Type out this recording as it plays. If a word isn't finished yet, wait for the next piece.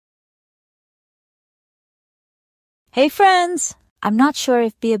Hey friends! I'm not sure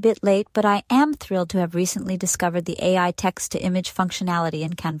if be a bit late, but I am thrilled to have recently discovered the AI text-to-image functionality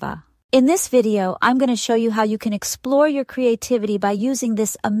in Canva. In this video, I'm going to show you how you can explore your creativity by using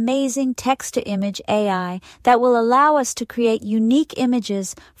this amazing text-to-image AI that will allow us to create unique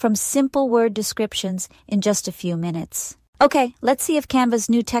images from simple word descriptions in just a few minutes. Okay, let's see if Canva's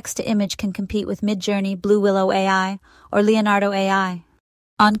new text-to-image can compete with Midjourney, Blue Willow AI, or Leonardo AI.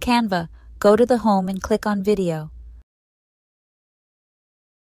 On Canva, go to the home and click on Video.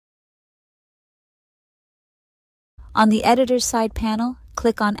 On the Editor's side panel,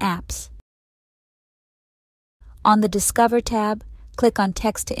 click on Apps. On the Discover tab, click on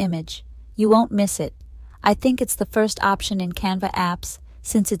Text to Image. You won't miss it. I think it's the first option in Canva apps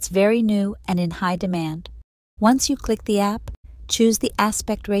since it's very new and in high demand. Once you click the app, choose the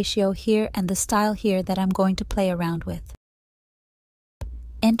aspect ratio here and the style here that I'm going to play around with.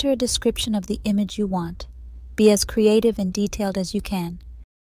 Enter a description of the image you want. Be as creative and detailed as you can.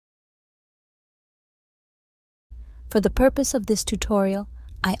 For the purpose of this tutorial,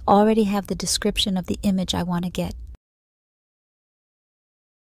 I already have the description of the image I want to get.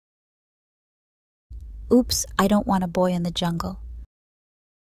 Oops, I don't want a boy in the jungle.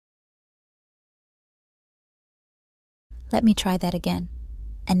 Let me try that again.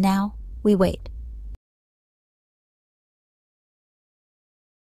 And now, we wait.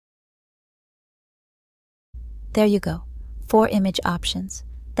 There you go. 4 image options.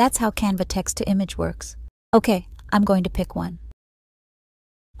 That's how Canva text-to-image works. Okay, I'm going to pick one.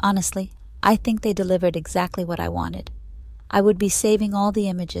 Honestly, I think they delivered exactly what I wanted. I would be saving all the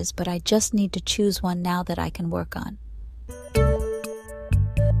images, but I just need to choose one now that I can work on.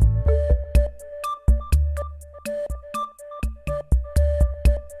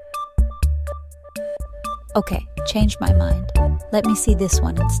 Okay, changed my mind. Let me see this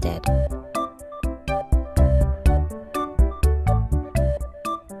one instead.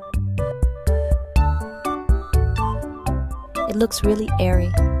 It looks really airy.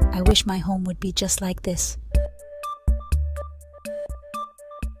 I wish my home would be just like this.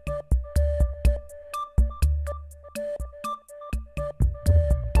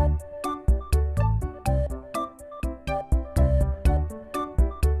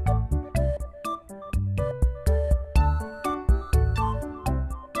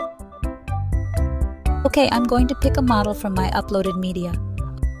 Okay, I'm going to pick a model from my uploaded media.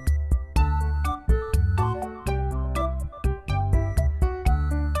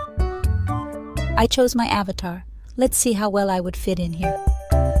 I chose my avatar. Let's see how well I would fit in here.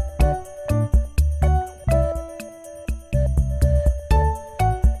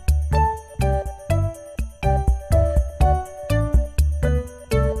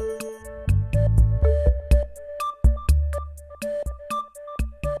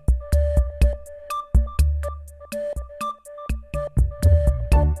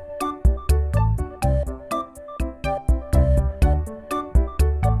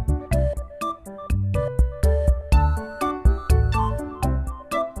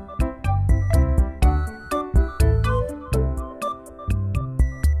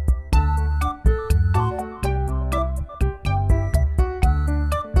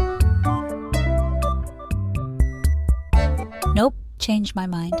 Nope, changed my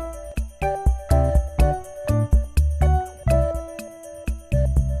mind.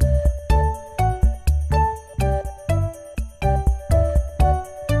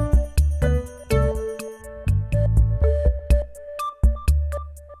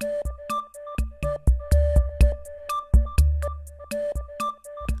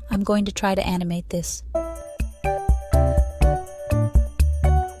 I'm going to try to animate this.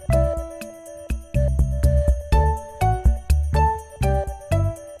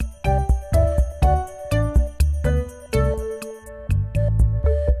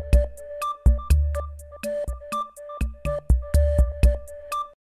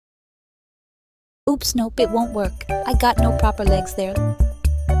 Oops, nope, it won't work. I got no proper legs there.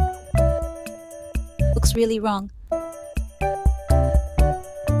 Looks really wrong.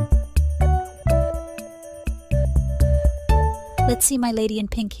 Let's see my lady in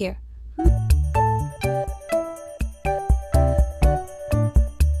pink here.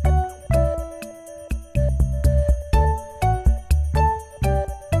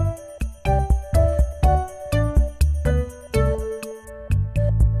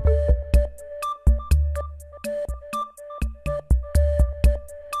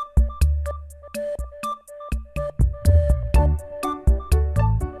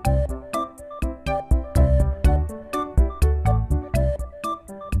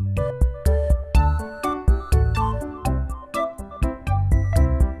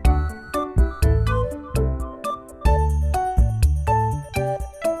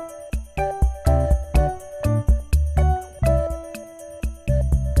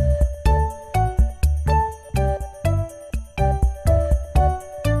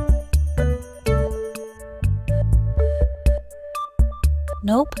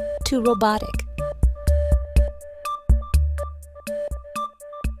 Nope, too robotic.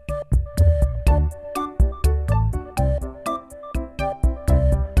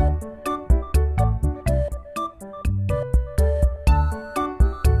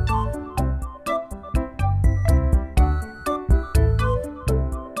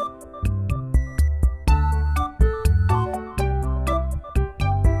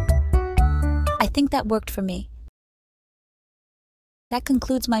 I think that worked for me. That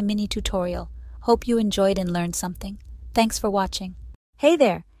concludes my mini tutorial. Hope you enjoyed and learned something. Thanks for watching. Hey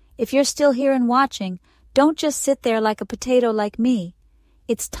there, if you're still here and watching, don't just sit there like a potato like me.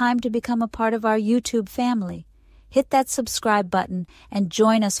 It's time to become a part of our YouTube family. Hit that subscribe button and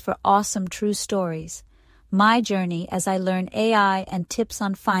join us for awesome true stories. My journey as I learn AI and tips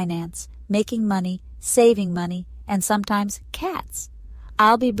on finance, making money, saving money, and sometimes cats.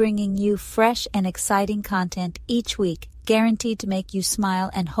 I'll be bringing you fresh and exciting content each week, guaranteed to make you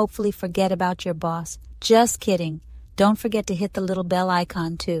smile and hopefully forget about your boss. Just kidding. Don't forget to hit the little bell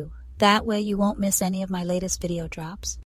icon too. That way you won't miss any of my latest video drops.